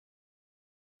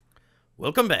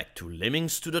Welcome back to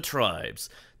Lemmings to the Tribes.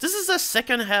 This is the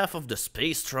second half of the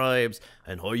Space Tribes,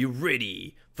 and are you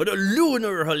ready for the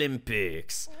Lunar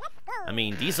Olympics? I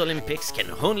mean, these Olympics can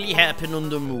only happen on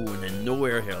the moon and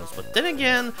nowhere else, but then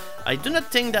again, I do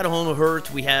not think that on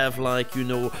Earth we have, like, you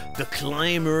know, the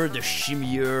climber, the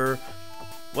shimmier.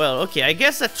 Well, okay, I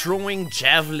guess that throwing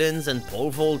javelins and pole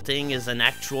vaulting is an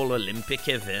actual Olympic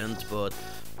event, but...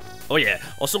 oh yeah,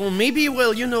 also maybe,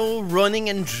 well, you know, running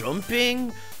and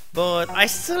jumping? But I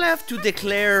still have to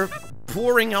declare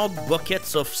pouring out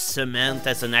buckets of cement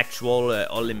as an actual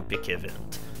Olympic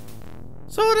event.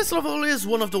 So this level is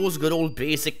one of those good old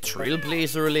basic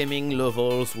Trailblazer Lemming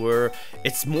levels where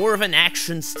it's more of an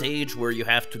action stage where you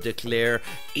have to declare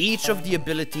each of the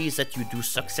abilities that you do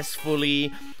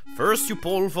successfully. First you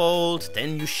pole vault,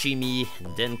 then you shimmy,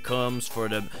 and then comes for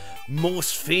the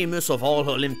most famous of all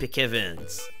Olympic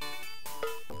events: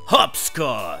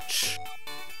 hopscotch!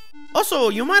 Also,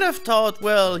 you might have thought,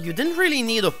 well, you didn't really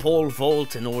need a pole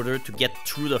vault in order to get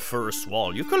through the first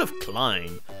wall. You could have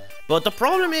climbed. But the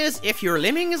problem is, if your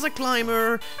lemming is a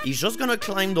climber, he's just gonna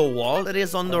climb the wall that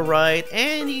is on the right,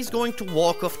 and he's going to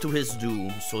walk off to his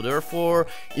doom. So therefore,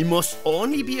 he must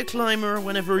only be a climber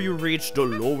whenever you reach the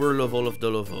lower level of the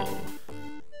level.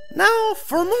 Now,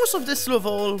 for most of this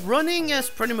level, running is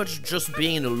pretty much just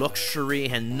being a luxury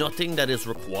and nothing that is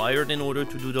required in order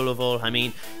to do the level. I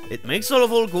mean, it makes the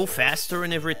level go faster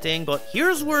and everything, but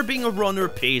here's where being a runner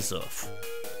pays off.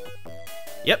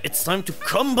 Yep, it's time to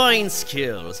combine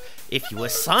skills. If you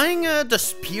assign the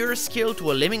spear skill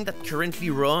to a lemming that currently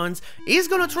runs, he's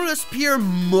gonna throw the spear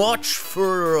much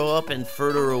further up and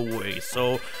further away.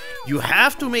 So you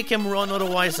have to make him run,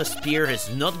 otherwise the spear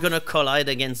is not gonna collide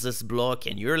against this block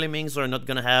and your lemmings are not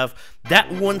gonna have that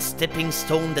one stepping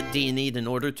stone that they need in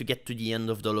order to get to the end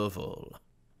of the level.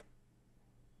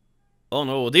 Oh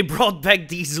no, they brought back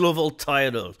these level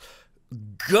titles.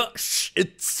 Gosh,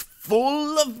 it's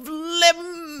full of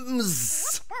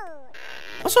lEmMs!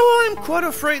 Also, I'm quite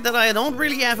afraid that I don't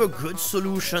really have a good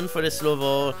solution for this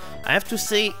level. I have to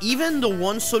say, even the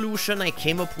one solution I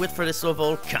came up with for this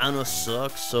level kinda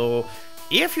sucks, so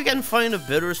if you can find a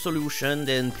better solution,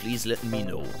 then please let me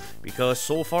know. Because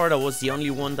so far that was the only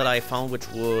one that I found which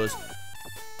was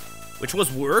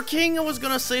working, I was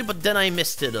gonna say, but then I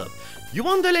messed it up. You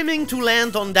want the lemming to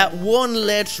land on that one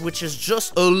ledge which is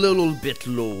just a little bit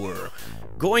lower.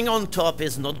 Going on top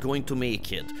is not going to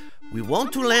make it. We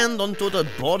want to land onto the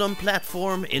bottom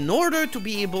platform in order to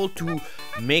be able to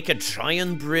make a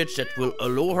giant bridge that will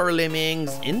allow our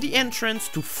lemmings in the entrance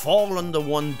to fall on the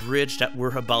one bridge that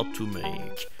we're about to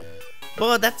make.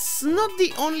 But that's not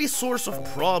the only source of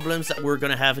problems that we're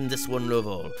gonna have in this one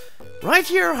level. Right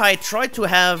here I tried to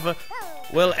have,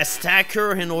 well, a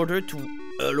stacker in order to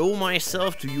allow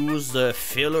myself to use the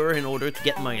filler in order to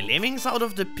get my lemmings out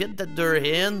of the pit that they're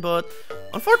in, but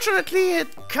unfortunately it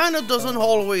kinda doesn't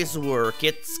always work.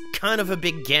 It's kind of a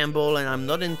big gamble and I'm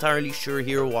not entirely sure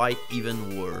here why it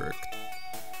even worked.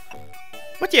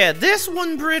 But yeah, this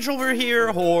one bridge over here,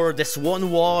 or this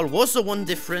one wall, was the one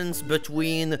difference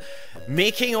between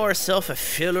making ourselves a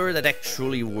filler that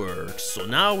actually works. So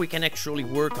now we can actually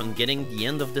work on getting the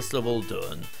end of this level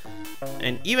done.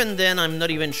 And even then, I'm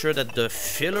not even sure that the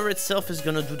filler itself is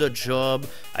gonna do the job.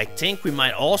 I think we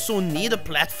might also need a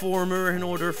platformer in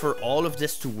order for all of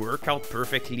this to work out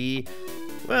perfectly.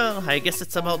 Well, I guess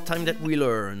it's about time that we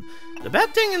learn. The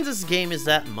bad thing in this game is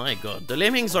that, my god, the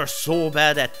lemmings are so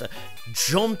bad at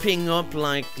jumping up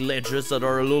like ledges that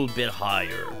are a little bit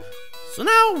higher. So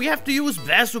now we have to use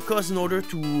bazookas in order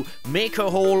to make a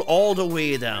hole all the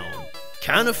way down.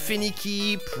 Kind of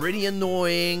finicky, pretty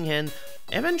annoying, and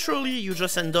eventually you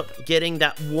just end up getting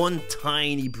that one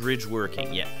tiny bridge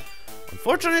working. Yeah.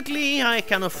 Unfortunately, I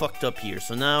kinda fucked up here,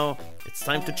 so now it's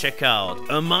time to check out.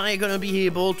 Am I gonna be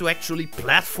able to actually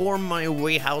platform my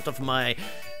way out of my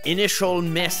initial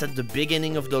mess at the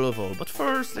beginning of the level? But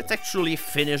first, let's actually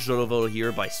finish the level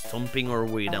here by stomping our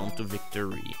way down to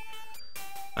victory.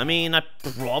 I mean, I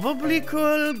probably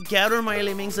could gather my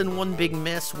lemmings in one big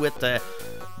mess with the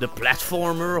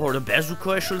platformer, or the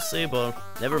bazooka I should say, but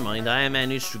never mind, I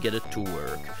managed to get it to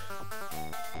work.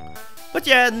 But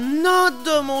yeah, not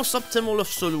the most optimal of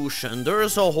solution.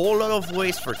 There's a whole lot of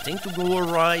ways for things to go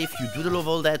awry if you do the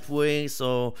level that way,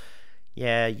 so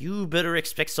yeah, you better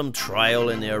expect some trial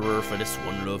and error for this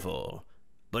one level.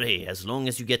 But hey, as long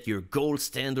as you get your gold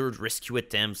standard rescue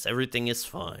attempts, everything is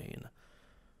fine.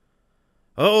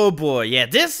 Oh boy, yeah,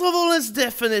 this level is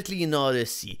definitely an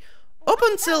Odyssey. Up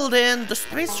until then, the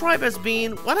Space Tribe has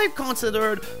been what I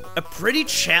considered a pretty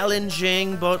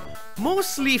challenging but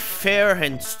mostly fair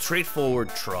and straightforward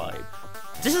tribe.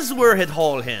 this is where it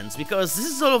all ends, because this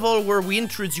is the level where we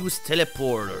introduce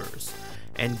teleporters.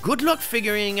 And good luck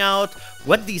figuring out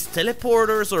what these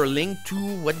teleporters are linked to,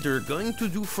 what they're going to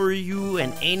do for you,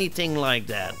 and anything like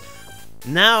that.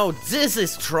 Now, this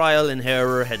is trial and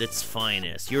error at its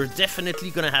finest. You're definitely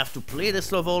gonna have to play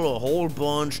this level a whole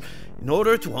bunch in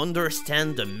order to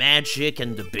understand the magic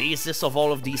and the basis of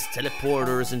all of these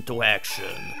teleporters into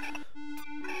action.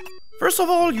 First of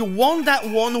all, you want that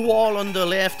one wall on the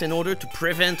left in order to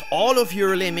prevent all of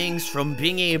your lemmings from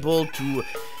being able to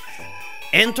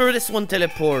enter this one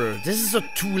teleporter. This is a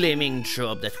 2 lemming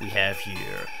job that we have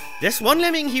here. This one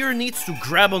lemming here needs to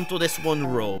grab onto this one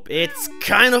rope. It's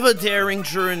kind of a daring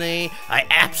journey. I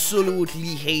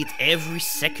absolutely hate every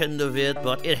second of it,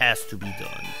 but it has to be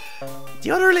done. The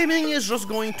other lemming is just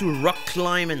going to rock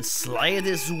climb and slide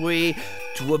his way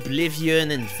to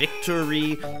oblivion and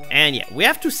victory. And yeah, we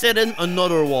have to set in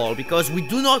another wall because we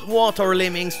do not want our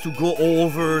lemmings to go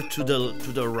over to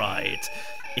the right.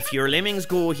 If your lemmings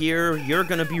go here, you're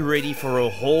gonna be ready for a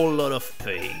whole lot of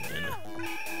pain.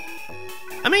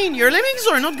 I mean, your lemmings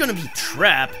are not gonna be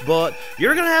trapped, but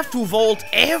you're gonna have to vault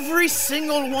every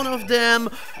single one of them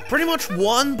pretty much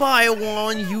one by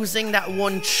one using that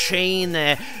one chain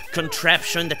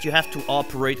contraption that you have to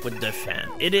operate with the fan.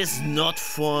 It is not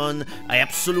fun. I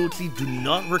absolutely do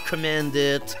not recommend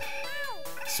it.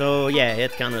 So yeah,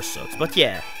 it kinda sucks. But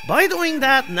yeah, by doing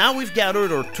that, now we've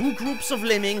gathered our 2 groups of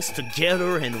lemmings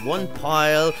together in one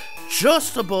pile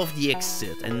just above the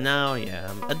exit. And now,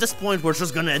 yeah, at this point we're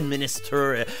just gonna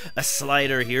administer a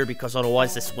slider here because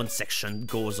otherwise this one section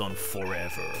goes on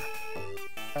forever.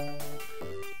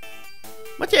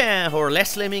 But yeah, our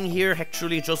last lemming here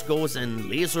actually just goes and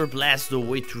laser blasts the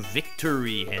way to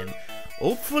victory, and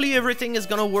hopefully everything is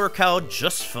gonna work out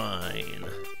just fine.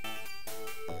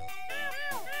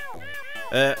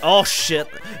 Oh shit,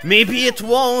 maybe it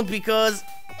won't because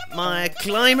my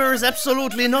climber is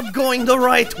absolutely not going the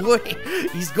right way.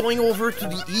 He's going over to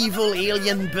the evil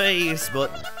alien base,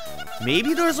 but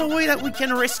maybe there's a way that we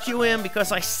can rescue him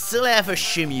because I still have a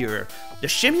shimmier. The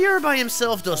shimmier by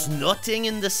himself does nothing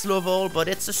in this level, but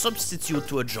it's a substitute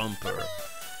to a jumper.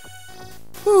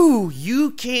 Whew,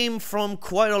 you came from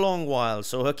quite a long while,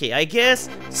 so okay, I guess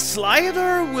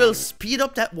Slider will speed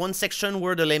up that one section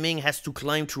where the lemming has to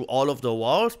climb through all of the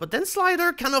walls, but then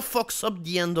Slider kind of fucks up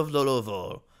the end of the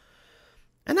level.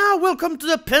 And now welcome to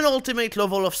the penultimate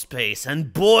level of space,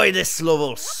 and boy, this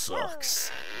level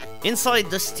sucks. Inside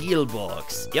the steel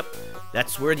box, yep,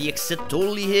 that's where the exit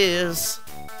totally is.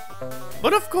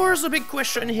 But of course, the big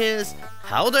question is,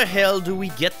 how the hell do we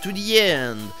get to the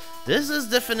end? This is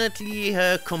definitely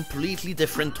a completely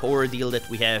different ordeal that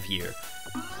we have here.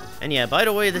 And yeah, by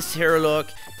the way, this airlock,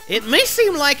 it may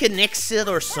seem like an exit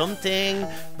or something,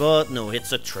 but no,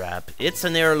 it's a trap. It's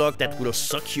an airlock that will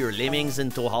suck your lemmings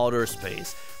into outer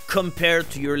space,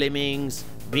 compared to your lemmings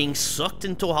being sucked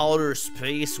into outer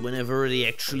space whenever they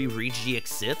actually reach the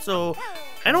exit, so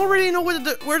I don't really know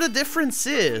where the difference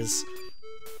is.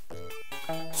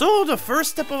 So the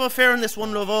first step of affair in this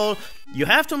one level, you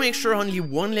have to make sure only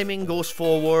one lemming goes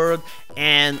forward,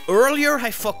 and earlier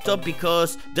I fucked up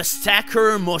because the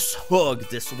stacker must hug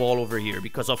this wall over here,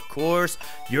 because of course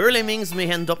your lemmings may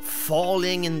end up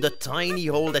falling in the tiny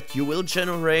hole that you will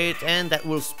generate, and that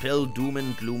will spell doom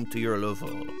and gloom to your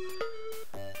level.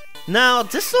 Now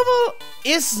this level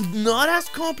is not as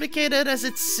complicated as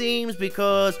it seems,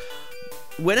 because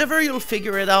whenever you'll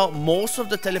figure it out, most of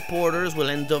the teleporters will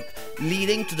end up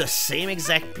leading to the same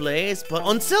exact place, but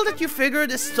until that you figure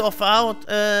this stuff out,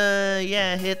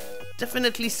 yeah, it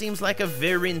definitely seems like a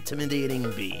very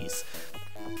intimidating beast.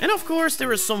 And of course,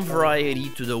 there is some variety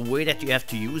to the way that you have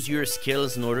to use your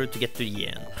skills in order to get to the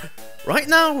end. Right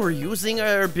now, we're using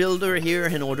our builder here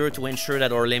in order to ensure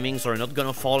that our lemmings are not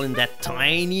gonna fall in that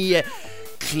tiny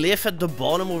cliff at the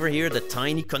bottom over here, the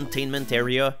tiny containment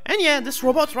area. And yeah, this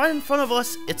robot right in front of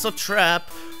us, it's a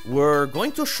trap. We're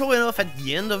going to show it off at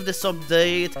the end of this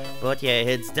update, but yeah,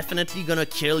 it's definitely gonna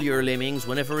kill your lemmings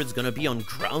whenever it's gonna be on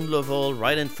ground level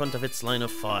right in front of its line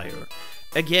of fire.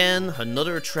 Again,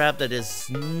 another trap that is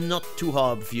not too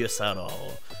obvious at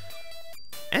all.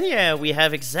 And yeah, we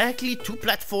have exactly 2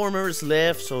 platformers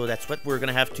left, so that's what we're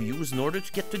gonna have to use in order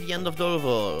to get to the end of the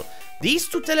level. These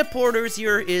 2 teleporters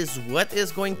here is what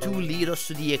is going to lead us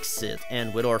to the exit,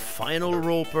 and with our final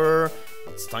roper,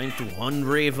 it's time to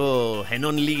unravel and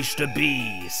unleash the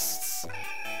beasts.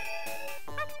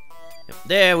 Yep,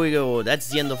 there we go, that's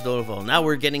the end of the level. Now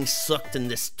we're getting sucked in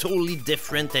this totally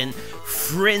different and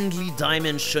friendly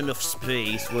dimension of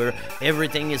space where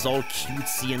everything is all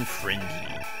cutesy and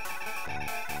friendly.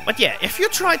 But yeah, if you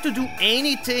try to do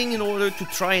anything in order to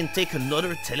try and take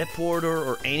another teleporter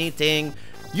or anything,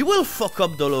 you will fuck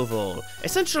up the level.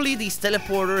 Essentially, these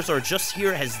teleporters are just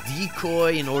here as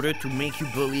decoy in order to make you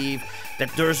believe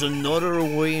that there's another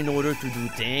way in order to do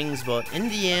things, but in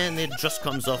the end, it just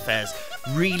comes off as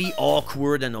really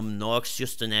awkward and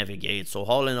obnoxious to navigate. So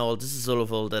all in all, this is a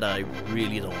level that I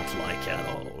really don't like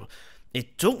at all.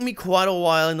 It took me quite a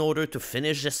while in order to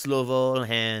finish this level,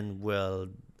 and well,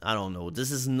 I don't know,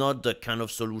 this is not the kind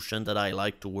of solution that I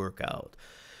like to work out.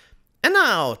 And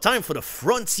now, time for the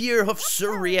frontier of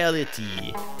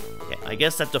surreality. Yeah, I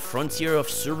guess that the frontier of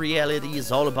surreality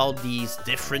is all about these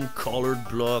different colored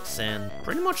blocks and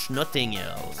pretty much nothing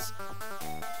else.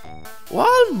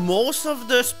 While most of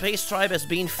the space tribe has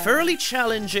been fairly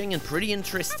challenging and pretty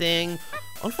interesting,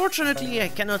 unfortunately I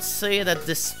cannot say that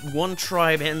this one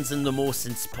tribe ends in the most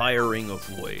inspiring of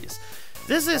ways.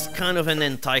 This is kind of an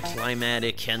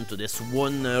anticlimactic end to this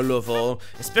one level,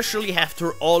 especially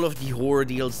after all of the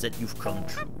ordeals that you've come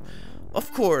through.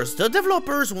 Of course, the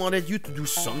developers wanted you to do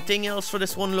something else for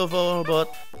this one level,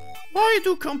 but why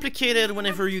do complicated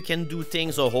whenever you can do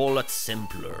things a whole lot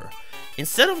simpler?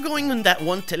 Instead of going on that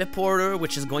one teleporter,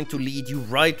 which is going to lead you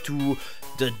right to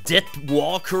the Death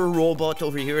Walker robot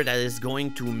over here that is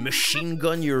going to machine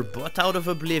gun your butt out of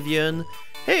oblivion,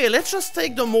 hey, let's just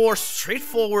take the more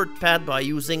straightforward path by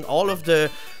using all of the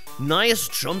nice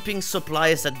jumping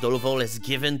supplies that the level has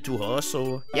given to us.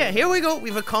 So yeah, here we go,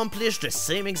 we've accomplished the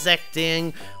same exact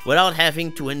thing without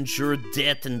having to endure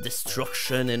death and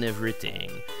destruction and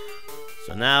everything.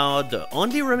 So now the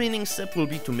only remaining step will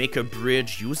be to make a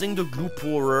bridge using the glue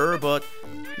pourer, but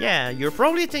yeah, you're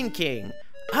probably thinking,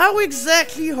 how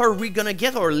exactly are we gonna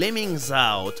get our lemmings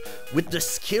out with the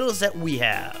skills that we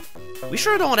have? We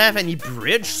sure don't have any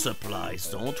bridge supplies,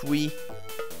 don't we?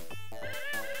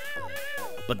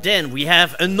 But then we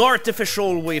have an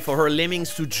artificial way for our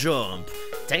lemmings to jump,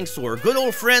 thanks to our good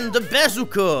old friend the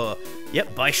bazooka.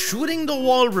 Yep, by shooting the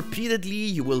wall repeatedly,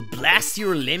 you will blast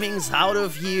your lemmings out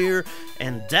of here,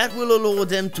 and that will allow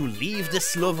them to leave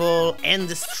this level and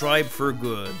this tribe for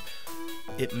good.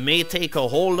 It may take a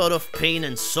whole lot of pain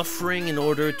and suffering in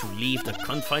order to leave the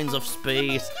confines of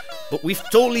space, but we've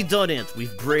totally done it.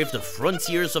 We've braved the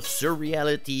frontiers of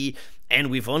surreality, and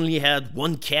we've only had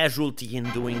one casualty in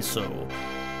doing so.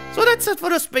 So that's it for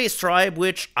the Space Tribe,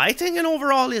 which I think in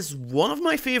overall is one of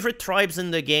my favorite tribes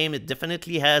in the game. It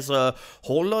definitely has a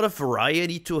whole lot of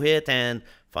variety to it, and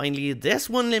finally this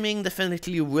one lemming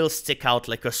definitely will stick out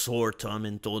like a sore thumb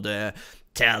into the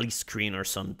tally screen or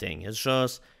something. It's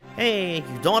just, hey,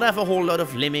 you don't have a whole lot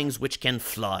of lemmings which can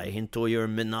fly into your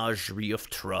menagerie of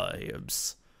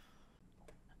tribes.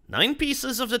 9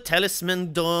 pieces of the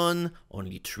talisman done,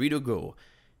 only 3 to go.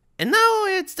 And now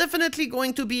it's definitely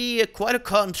going to be quite a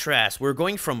contrast. We're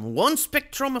going from one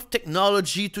spectrum of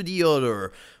technology to the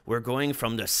other. We're going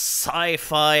from the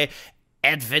sci-fi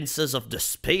advances of the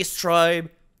Space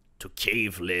Tribe to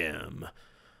Cave Lem.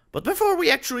 But before we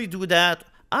actually do that,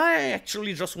 I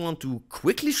actually just want to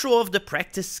quickly show off the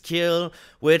practice skill,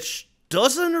 which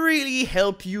doesn't really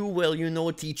help you, well, you know,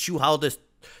 teach you how the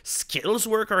skills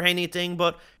work or anything,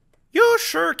 but you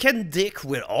sure can dick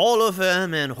with all of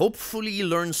them and hopefully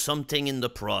learn something in the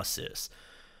process.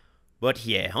 But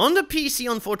yeah, on the PC,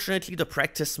 unfortunately, the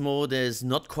practice mode is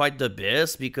not quite the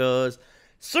best because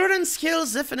certain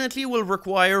skills definitely will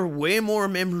require way more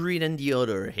memory than the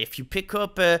other. If you pick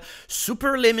up a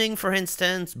Super Lemming, for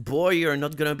instance, boy, you're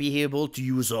not gonna be able to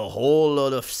use a whole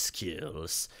lot of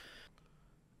skills.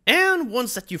 And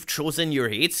once that you've chosen your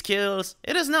 8 skills,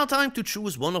 it is now time to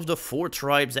choose one of the 4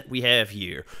 tribes that we have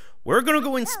here. We're gonna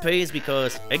go in space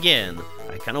because, again,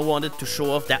 I kinda wanted to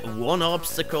show off that one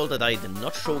obstacle that I did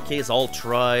not showcase all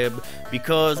tribe,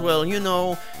 because, well, you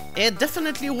know, it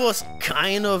definitely was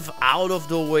kind of out of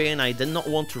the way and I did not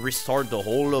want to restart the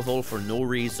whole level for no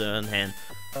reason, and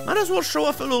might as well show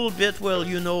off a little bit, well,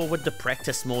 you know, what the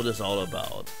practice mode is all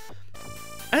about.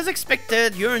 As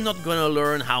expected, you're not gonna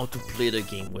learn how to play the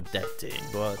game with that thing,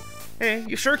 but hey,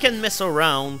 you sure can mess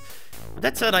around.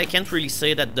 That said, I can't really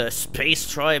say that the Space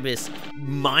Tribe is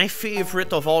my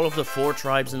favorite of all of the 4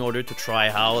 tribes in order to try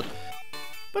out,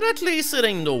 but at least it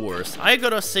ain't the worst. I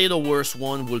gotta say the worst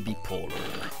one will be Polar.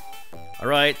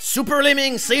 Alright, Super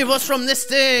Lemming, save us from this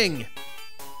thing!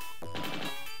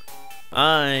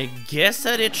 I guess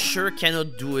that it sure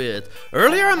cannot do it.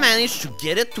 Earlier I managed to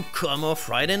get it to come off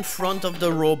right in front of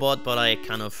the robot, but I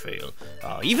kind of failed.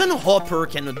 Even Hopper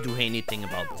cannot do anything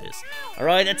about this.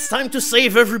 Alright, it's time to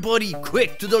save everybody,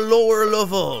 quick, to the lower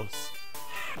levels.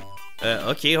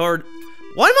 Okay, Horde.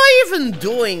 What am I even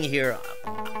doing here?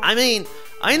 I mean,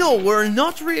 I know we're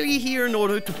not really here in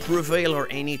order to prevail or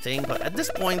anything, but at this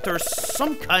point there's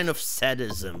some kind of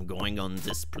sadism going on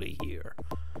display here.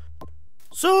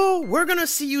 So, we're gonna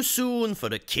see you soon for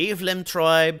the Cave Lem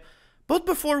tribe, but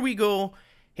before we go,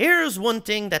 here's one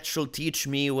thing that should teach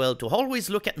me, well, to always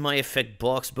look at my effect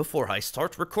box before I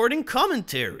start recording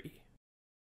commentary.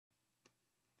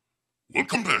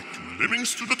 Welcome back to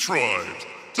Lemmings to the Tribes.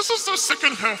 This is the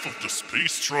second half of the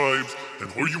Space Tribes, and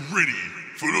are you ready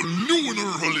for the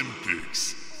Lunar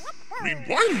Olympics? I mean,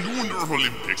 why Lunar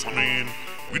Olympics? I mean,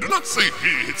 we do not say,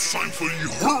 hey, it's time for the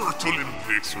Earth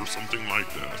Olympics or something like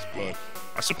that, but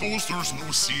I suppose there's no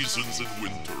seasons in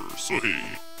winter, so hey,